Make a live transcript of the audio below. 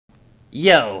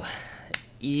Yo,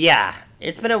 yeah,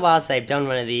 it's been a while since I've done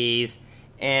one of these,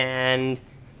 and,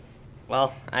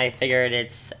 well, I figured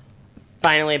it's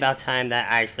finally about time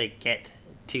that I actually get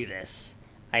to this.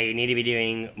 I need to be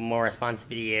doing more response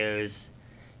videos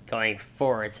going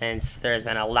forward, since there's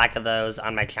been a lack of those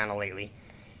on my channel lately.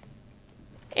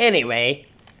 Anyway,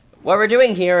 what we're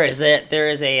doing here is that there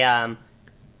is a,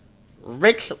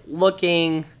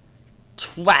 rich-looking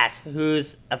twat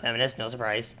who's a feminist, no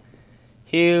surprise,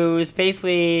 who's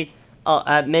basically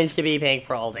meant to be paying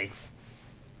for all dates.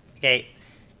 Okay,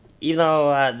 even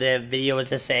though the video was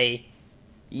just say,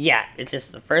 yeah, it's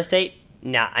just the first date.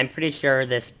 Nah, I'm pretty sure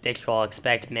this bitch will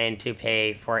expect men to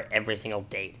pay for every single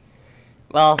date.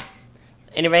 Well,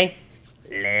 anyway,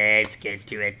 let's get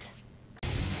to it.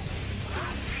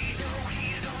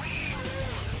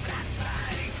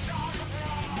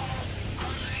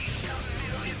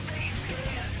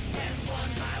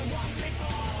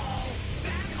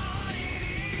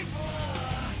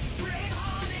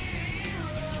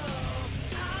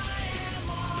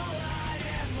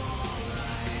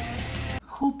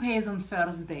 Who pays on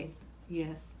first date?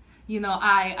 Yes. You know,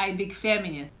 I big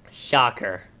feminist,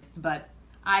 Shocker. but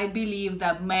I believe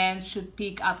that men should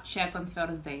pick up check on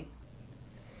first date.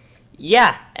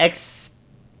 Yeah,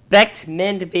 expect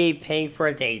men to be paying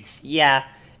for dates. Yeah,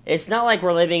 it's not like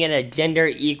we're living in a gender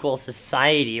equal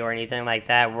society or anything like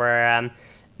that where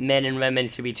men and women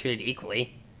should be treated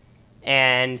equally.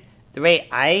 And the way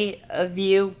I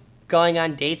view going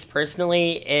on dates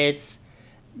personally, it's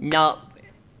not,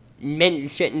 men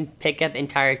shouldn't pick up the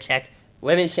entire check,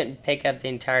 women shouldn't pick up the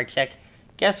entire check.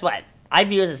 Guess what? I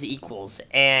view us as equals,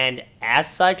 and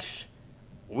as such,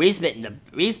 we split in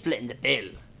the bill.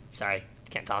 Sorry,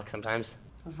 can't talk sometimes.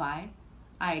 Why?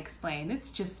 I explain. It's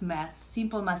just math,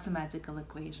 simple mathematical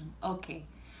equation. Okay.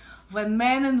 When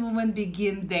men and women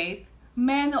begin date,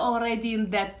 men are already in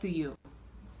debt to you.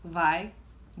 Why?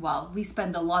 Well, we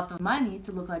spend a lot of money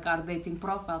to look like our dating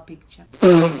profile picture.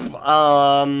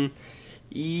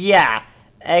 Yeah,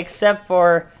 except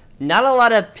for not a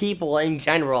lot of people in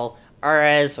general are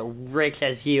as rich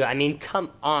as you. I mean,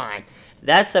 come on.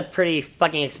 That's a pretty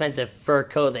fucking expensive fur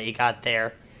coat that you got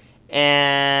there.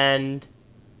 And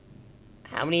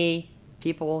how many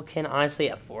people can honestly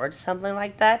afford something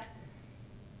like that?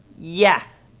 Yeah,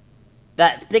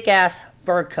 that thick-ass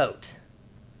fur coat.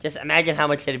 Just imagine how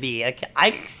much it'd be.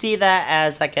 I see that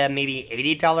as like a maybe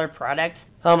 $80 product.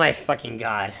 Oh my fucking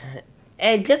god.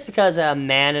 And just because a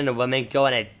man and a woman go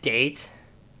on a date,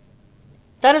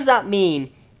 that does not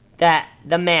mean that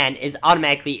the man is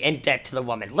automatically in debt to the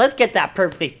woman. Let's get that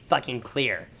perfectly fucking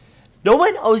clear. No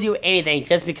one owes you anything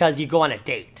just because you go on a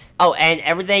date. Oh, and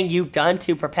everything you've done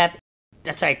to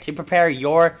prepare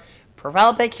your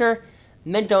profile picture,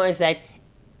 men don't expect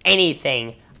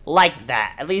anything like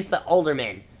that. At least the older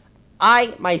men.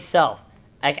 I, myself,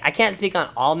 I can't speak on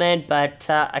all men, but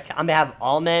on behalf of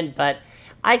all men, but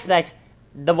I expect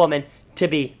the woman to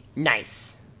be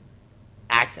nice.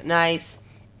 Act nice,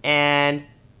 and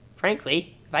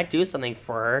frankly, if I do something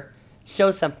for her,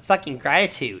 show some fucking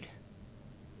gratitude.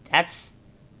 That's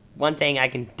one thing I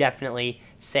can definitely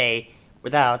say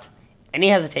without any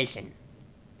hesitation.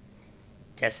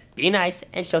 Just be nice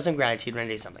and show some gratitude when I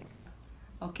do something.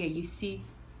 Okay, you see,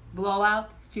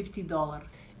 blowout, $50.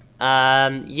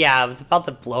 Yeah, about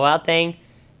the blowout thing,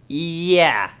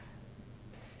 yeah.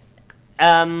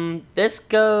 This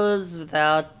goes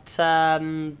without,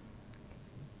 an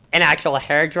actual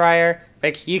hairdryer,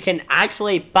 which you can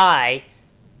actually buy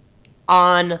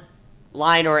online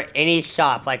or any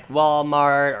shop, like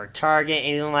Walmart or Target,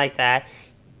 anything like that.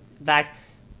 In fact,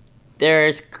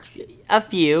 there's a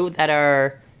few that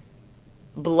are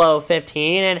below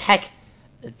 15, and heck,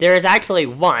 there's actually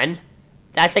one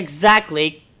that's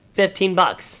exactly 15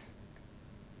 bucks.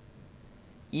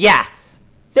 Yeah,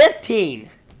 15!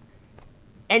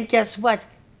 And guess what?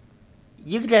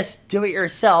 You can just do it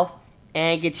yourself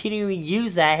and continue to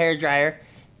use that hairdryer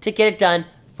to get it done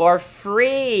for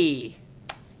free.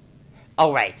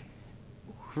 Alright,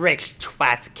 rich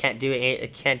twats can't do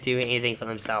anything for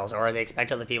themselves, or they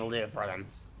expect other people to do it for them.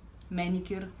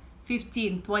 Manicure,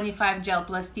 15, 25 gel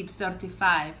plus tip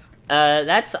 35.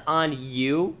 That's on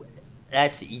you.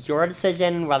 That's your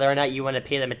decision whether or not you want to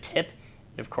pay them a tip.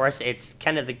 And of course, it's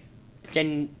kind of the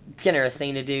generous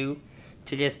thing to do,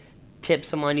 to just tip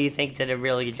someone you think did a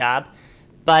really good job.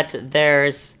 But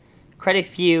there's quite a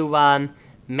few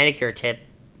manicure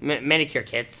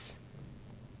kits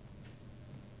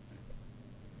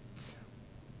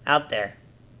out there.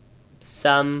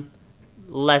 Some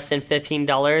less than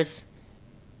 $15.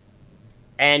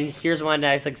 And here's one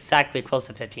that's exactly close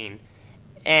to 15.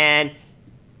 And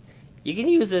you can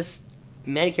use this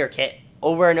manicure kit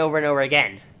over and over and over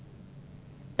again.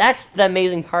 That's the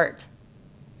amazing part.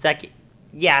 It's like,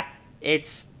 yeah,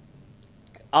 it's,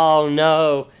 oh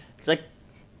no, it's like,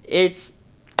 it's,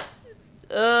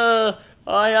 I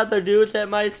have to do it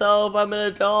myself, I'm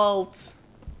an adult.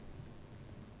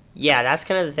 Yeah, that's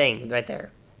kind of the thing right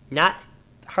there.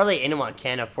 Hardly anyone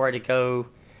can afford to go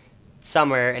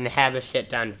somewhere and have the shit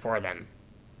done for them.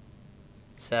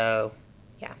 So,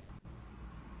 yeah.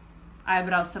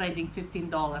 Eyebrow threading,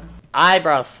 $15.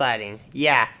 Eyebrow sliding,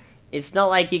 yeah. It's not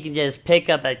like you can just pick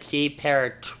up a cheap pair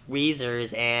of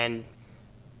tweezers and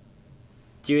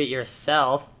do it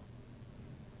yourself.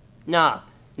 No.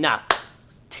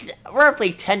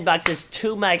 Roughly $10 is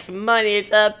too much money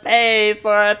to pay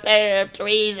for a pair of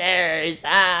tweezers.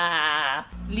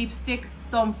 Lipstick,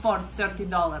 Tom Ford,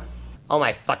 $30. Oh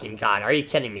my fucking god, are you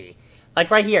kidding me? Like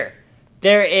right here,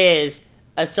 there is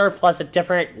a surplus of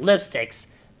different lipsticks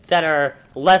that are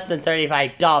less than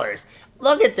 $35.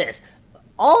 Look at this.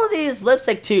 All of these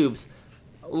lipstick tubes,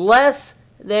 less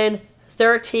than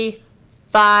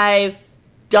 $35.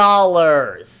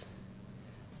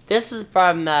 This is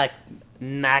from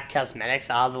MAC Cosmetics.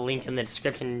 I'll have the link in the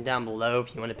description down below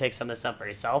if you want to pick some of this stuff for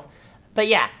yourself. But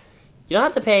yeah, you don't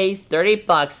have to pay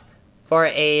 $30 for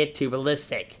a tube of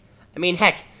lipstick. I mean,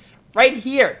 heck, right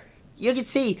here, you can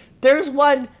see there's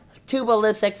one tube of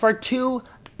lipstick for $2.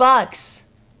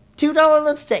 $2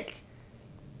 lipstick.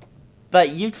 But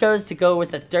you chose to go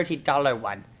with the $30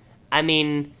 one. I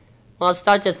mean, well, it's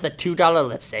not just the $2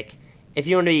 lipstick. If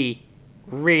you want to be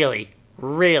really,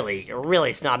 really,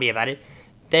 really snobby about it,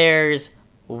 there's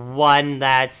one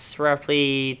that's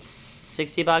roughly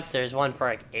 $60. There's one for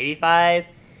like $85.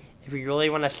 If you really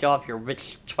want to show off your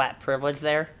rich twat privilege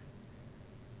there,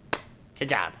 good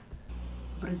job.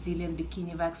 Brazilian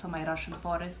bikini wax for my Russian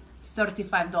forest,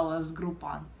 $35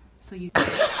 Groupon. So you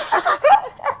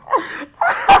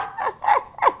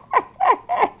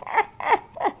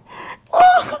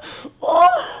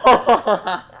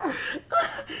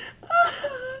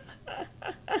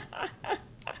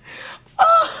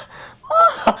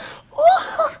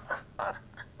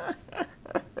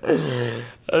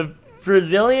A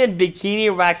Brazilian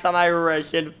bikini wax on my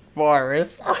Russian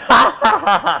forest.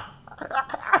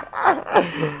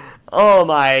 Oh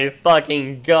my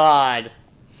fucking god.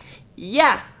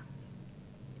 Yeah.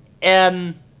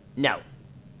 No.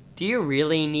 Do you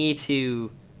really need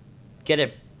to get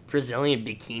a Brazilian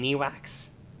bikini wax?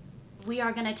 We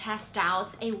are gonna test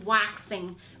out a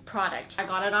waxing product. I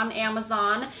got it on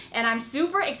Amazon and I'm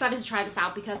super excited to try this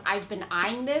out because I've been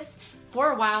eyeing this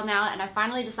for a while now and I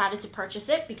finally decided to purchase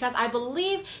it because I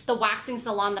believe the waxing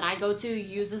salon that I go to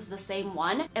uses the same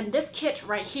one. And this kit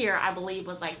right here, I believe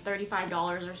was like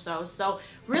 $35 or so. So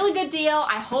really good deal.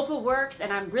 I hope it works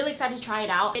and I'm really excited to try it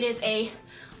out. It is a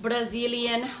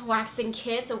Brazilian waxing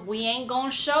kit. So we ain't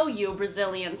gonna show you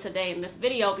Brazilian today in this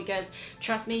video because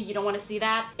trust me, you don't want to see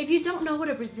that. If you don't know what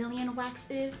a Brazilian wax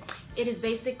is, it is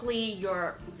basically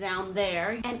your down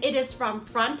there and it is from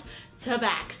front to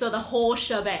back, so the whole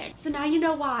shebang. So now you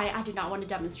know why I did not want to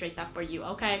demonstrate that for you,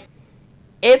 okay?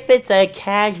 If it's a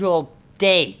casual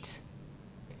date,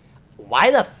 why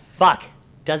the fuck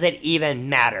does it even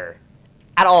matter?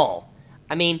 At all.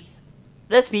 I mean,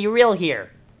 let's be real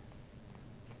here.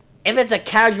 If it's a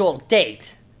casual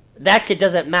date, that shit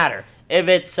doesn't matter. If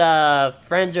it's a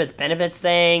friends with benefits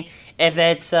thing, if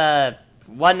it's a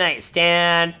one night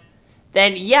stand,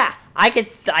 then yeah, I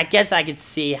guess I could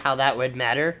see how that would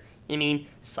matter. I mean,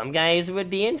 some guys would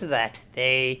be into that.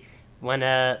 They want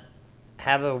to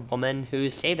have a woman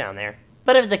who's shaved down there.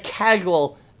 But if it's a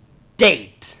casual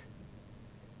date,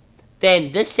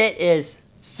 then this shit is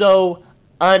so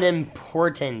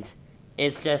unimportant.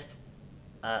 It's just,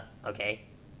 okay.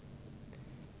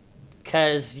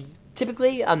 Because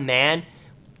typically a man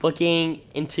looking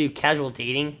into casual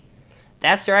dating,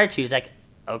 that's their attitude. It's like,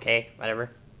 okay,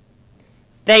 whatever.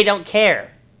 They don't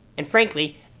care. And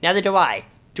frankly, neither do I.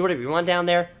 Do whatever you want down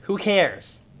there. Who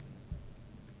cares?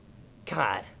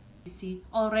 God. you see,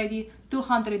 already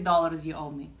 $200 you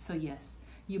owe me. So yes,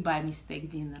 you buy me steak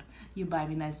dinner. You buy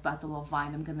me a nice bottle of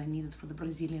wine. I'm gonna need it for the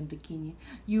Brazilian bikini.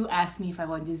 You ask me if I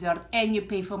want dessert and you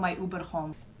pay for my Uber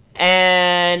home.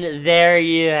 And there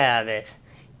you have it.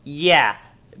 Yeah,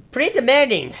 pretty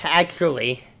demanding,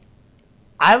 actually.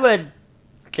 I would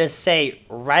just say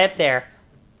right up there,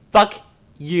 fuck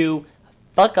you,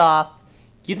 fuck off.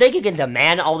 You think you can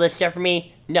demand all this shit from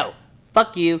me? No.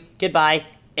 Fuck you, goodbye,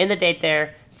 end the date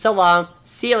there, so long,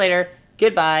 see you later,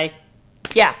 goodbye.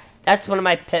 Yeah, that's one of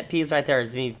my pet peeves right there,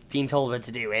 is me being told what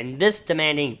to do. And this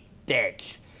demanding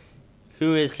bitch,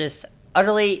 who is just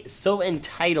utterly so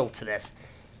entitled to this.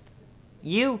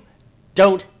 You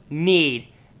don't need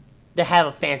to have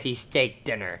a fancy steak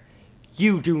dinner.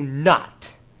 You do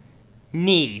not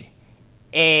need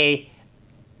a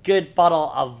good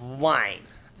bottle of wine.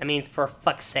 I mean, for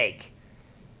fuck's sake.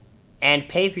 And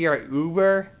pay for your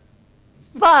Uber?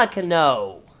 Fuck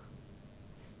no.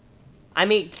 I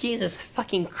mean, Jesus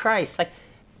fucking Christ. Like,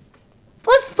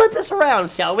 let's flip this around,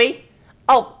 shall we?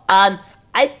 Oh, I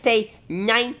pay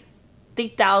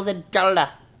 $90,000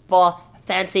 for a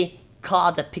fancy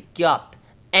car to pick you up.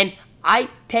 And I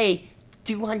pay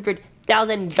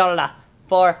 $200,000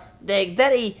 for the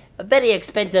very, very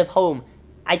expensive home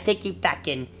I take you back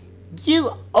in.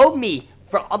 You owe me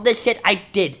for all the shit I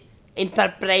did in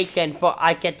preparation for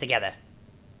our get together.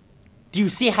 Do you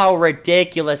see how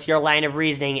ridiculous your line of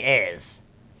reasoning is?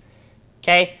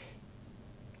 Okay?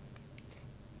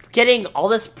 Getting all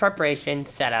this preparation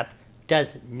set up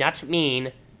does not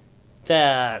mean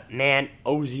the man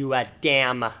owes you a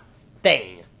damn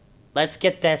thing. Let's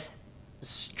get this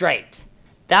straight.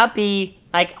 That'd be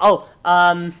like, oh,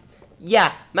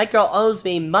 yeah, my girl owes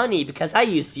me money because I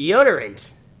use deodorant.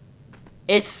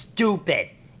 It's stupid.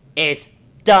 It's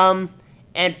dumb.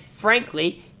 And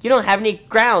frankly, you don't have any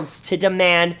grounds to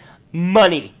demand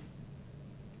money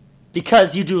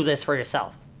because you do this for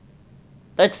yourself.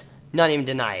 Let's not even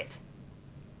deny it.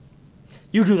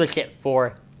 You do the shit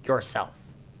for yourself.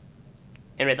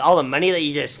 And with all the money that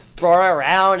you just throw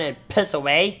around and piss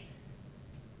away,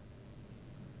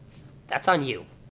 that's on you.